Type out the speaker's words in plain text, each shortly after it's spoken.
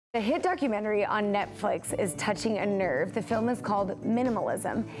The hit documentary on Netflix is touching a nerve. The film is called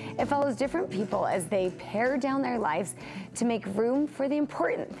Minimalism. It follows different people as they pare down their lives to make room for the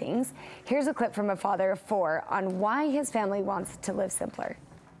important things. Here's a clip from a father of 4 on why his family wants to live simpler.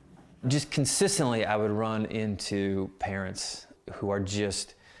 Just consistently, I would run into parents who are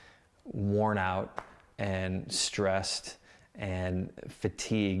just worn out and stressed and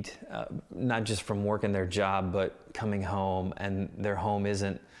fatigued, not just from working their job, but coming home and their home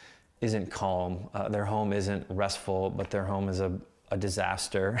isn't calm. Their home isn't restful, but their home is a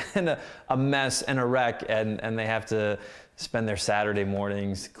disaster and a mess and a wreck, and they have to spend their Saturday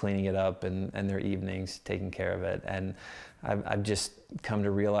mornings cleaning it up and their evenings taking care of it. And I've just come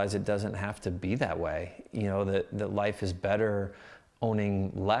to realize it doesn't have to be that way. You know, that life is better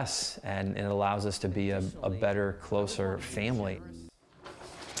owning less, and it allows us to be a better, closer family.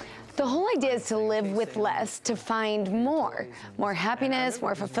 The whole idea is to live with less, to find more happiness,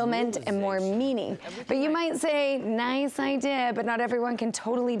 more fulfillment, and more meaning. But you might say, nice idea, but not everyone can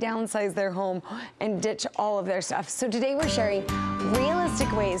totally downsize their home and ditch all of their stuff. So today we're sharing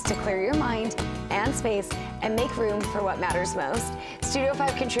realistic ways to clear your mind and space and make room for what matters most. Studio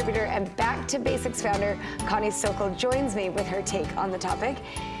 5 contributor and Back to Basics founder Connie Sokol joins me with her take on the topic.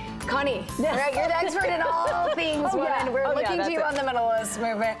 Connie, right, you're the expert in all things women. We're looking to you on the minimalist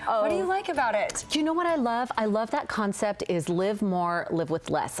movement. What do you like about it? Do you know what I love? I love that concept is live more, live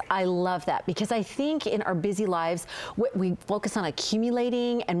with less. I love that because I think in our busy lives, we focus on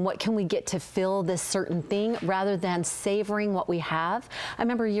accumulating and what can we get to fill this certain thing rather than savoring what we have. I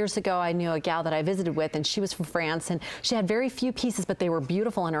remember years ago, I knew a gal that I visited with, and she was from France, and she had very few pieces, but they were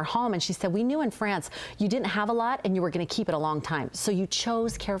beautiful in her home. And she said, we knew in France, you didn't have a lot and you were going to keep it a long time. So you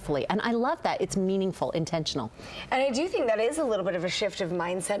chose carefully. And I love that. It's meaningful, intentional. And I do think that is a little bit of a shift of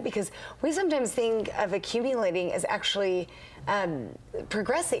mindset, because we sometimes think of accumulating as actually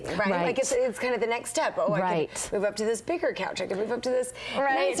progressing, right? Like it's kind of the next step. Oh, I can move up to this bigger couch. I can move up to this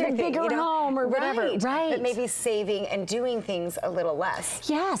nicer thing, bigger home or whatever. But maybe saving and doing things a little less.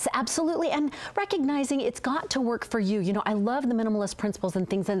 Yes, absolutely. And recognizing it's got to work for you. You know, I love the minimalist principles and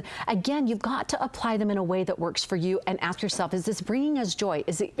things. And again, you've got to apply them in a way that works for you and ask yourself, is this bringing us joy?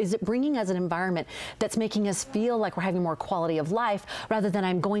 Is it bringing us an environment that's making us feel like we're having more quality of life rather than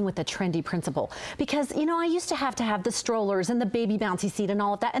I'm going with a trendy principle? Because, you know, I used to have the strollers and the baby bouncy seat and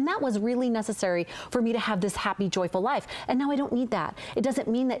all of that, and that was really necessary for me to have this happy, joyful life. And now I don't need that. It doesn't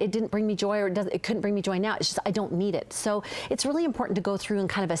mean that it didn't bring me joy or it couldn't bring me joy now. It's just I don't need it. So it's really important to go through and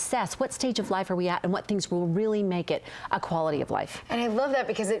kind of assess what stage of life are we at and what things will really make it a quality of life. And I love that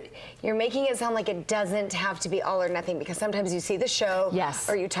because you're making it sound like it doesn't have to be all or nothing, because sometimes you see the show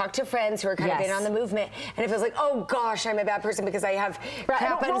or you talk to friends who are kind of in on the movement, and it feels like, oh gosh, I'm a bad person because I have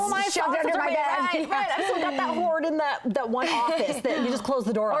crap shoved under my bed. I still got that hoard in that one office that you just close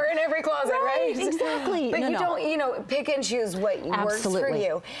the door on. Or in every closet, right? Exactly. But you don't, you know, pick and choose what works for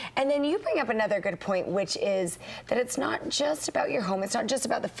you. And then you bring up another good point, which is that it's not just about your home. It's not just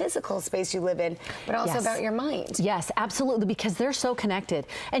about the physical space you live in, but also about your mind. Yes, absolutely, because they're so connected.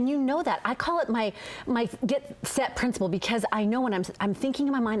 And you know that. I call it my get set principle, because I know when I'm thinking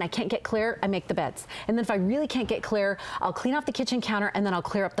in my mind, I can't get clear, I make the beds. And then if I really can't get clear, I'll clean off the kitchen counter and then I'll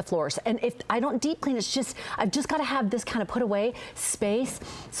clear up the floors. And if I don't deep clean, it's just, I've just got to have this kind of put away space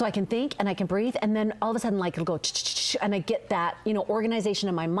so I can think and I can breathe, and then all of a sudden, like, it'll go and I get that, you know, organization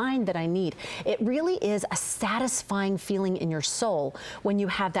in my mind that I need. It really is a satisfying feeling in your soul when you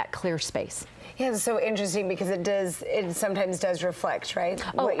have that clear space. Yeah, it's so interesting because it sometimes does reflect, right?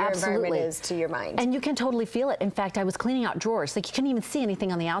 What your environment is to your mind. And you can totally feel it. In fact, I was cleaning out drawers. Like, you couldn't even see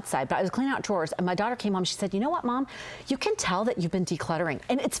anything on the outside, but I was cleaning out drawers, and my daughter came home. She said, you know what, Mom? You can tell that you've been decluttering.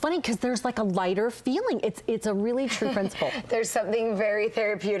 And it's funny because there's like a lighter feeling. It's a really true principle. There's something very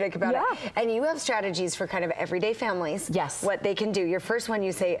therapeutic about it. And you have strategies for kind of everyday families. Yes. What they can do. Your first one,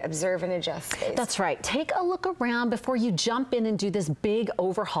 you say, observe and adjust space. That's right. Take a look around before you jump in and do this big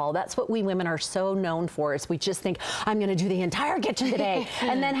overhaul. That's what we women are so known for, is we just think, I'm going to do the entire kitchen today.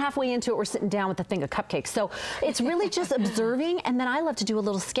 And then halfway into it, we're sitting down with a thing of cupcakes. So it's really just observing. And then I love to do a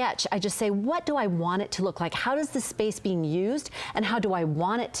little sketch. I just say, what do I want it to look like? How does the space being used, and how do I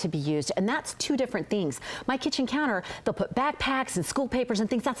want it to be used? And that's two different things. My kitchen counter, they'll put backpacks and school papers and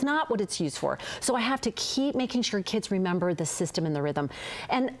things. That's not what it's used for. So I have to keep making sure kids remember the system and the rhythm.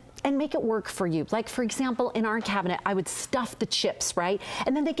 And and make it work for you. Like, for example, in our cabinet, I would stuff the chips, right?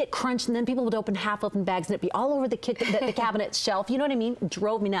 And then they get crunched, and then people would open half-open bags, and it'd be all over the cabinet shelf. You know what I mean? It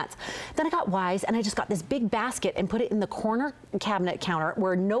drove me nuts. Then I got wise, and I just got this big basket and put it in the corner cabinet counter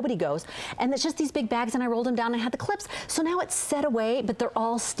where nobody goes. And it's just these big bags, and I rolled them down, and I had the clips. So now it's set away, but they're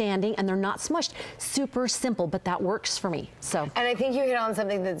all standing, and they're not smushed. Super simple, but that works for me. So. And I think you hit on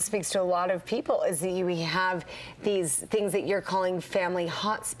something that speaks to a lot of people, is that we have these things that you're calling family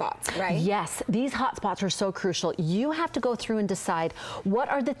hotspots, right? Yes, these hotspots are so crucial. You have to go through and decide what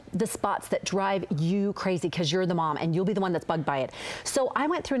are the spots that drive you crazy, because you're the mom and you'll be the one that's bugged by it. So I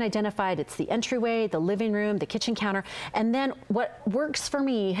went through and identified it's the entryway, the living room, the kitchen counter, and then what works for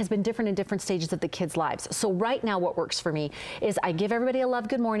me has been different in different stages of the kids' lives. So right now what works for me is I give everybody a love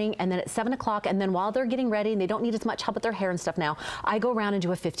good morning, and then at 7 o'clock, and then while they're getting ready and they don't need as much help with their hair and stuff now, I go around and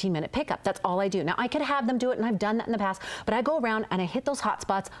do a 15-minute pickup. That's all I do. Now I could have them do it, and I've done that in the past, but I go around and I hit those hot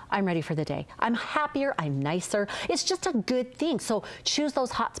spots. I'm ready for the day. I'm happier, I'm nicer. It's just a good thing. So choose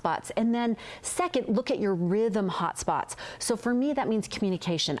those hot spots. And then second, look at your rhythm hot spots. So for me, that means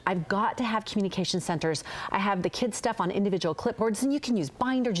communication. I've got to have communication centers. I have the kids' stuff on individual clipboards, and you can use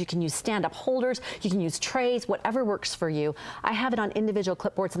binders, you can use stand-up holders, you can use trays, whatever works for you. I have it on individual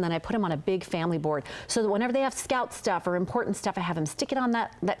clipboards, and then I put them on a big family board so that whenever they have scout stuff or important stuff, I have them stick it on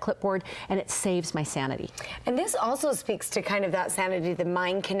that clipboard, and it saves my sanity. And this also speaks to kind of that sanity, the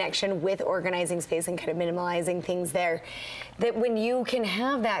mind connection with organizing space and kind of minimalizing things there. That when you can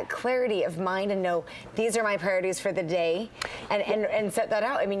have that clarity of mind and know these are my priorities for the day, and set that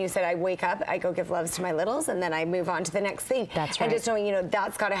out. I mean, you said I wake up, I go give loves to my littles, and then I move on to the next thing. That's right. And just knowing, you know,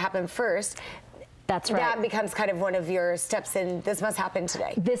 that's got to happen first. That's right. That becomes kind of one of your steps in this must happen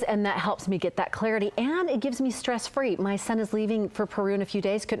today. And that helps me get that clarity, and it gives me stress-free. My son is leaving for Peru in a few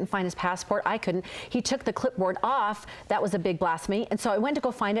days, couldn't find his passport. I couldn't. He took the clipboard off. That was a big blasphemy. And so I went to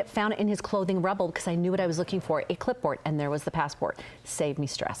go find it, found it in his clothing rubble because I knew what I was looking for, a clipboard, and there was the passport. Saved me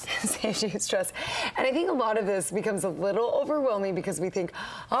stress. Saves you stress. And I think a lot of this becomes a little overwhelming because we think,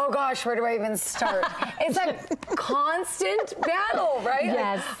 oh gosh, where do I even start? It's a constant battle, right?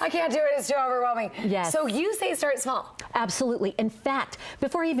 Yes. Like, I can't do it, it's too overwhelming. Yes. So you say start small. Absolutely. In fact,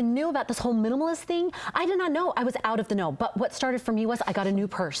 before I even knew about this whole minimalist thing, I did not know. I was out of the know. But what started for me was I got a new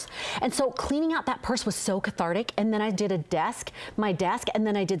purse. And so cleaning out that purse was so cathartic. And then I did my desk, and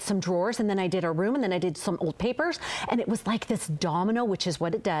then I did some drawers, and then I did a room, and then I did some old papers. And it was like this domino, which is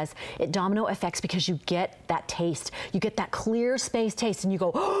what it does. It domino effects because you get that taste. You get that clear space taste, and you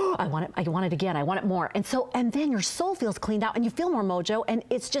go, oh, I want it again. I want it more. And then your soul feels cleaned out, and you feel more mojo, and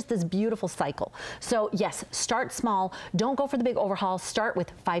it's just this beautiful cycle. So yes, start small. Don't go for the big overhaul. Start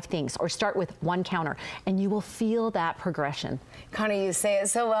with 5 things, or start with 1 counter, and you will feel that progression. Connie, you say it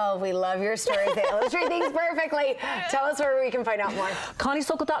so well. We love your stories. They illustrate things perfectly. Tell us where we can find out more.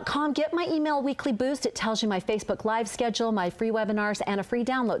 ConnieSokol.com. Get my email weekly boost. It tells you my Facebook Live schedule, my free webinars, and a free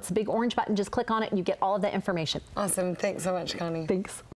download. It's a big orange button. Just click on it, and you get all of that information. Awesome. Thanks so much, Connie. Thanks.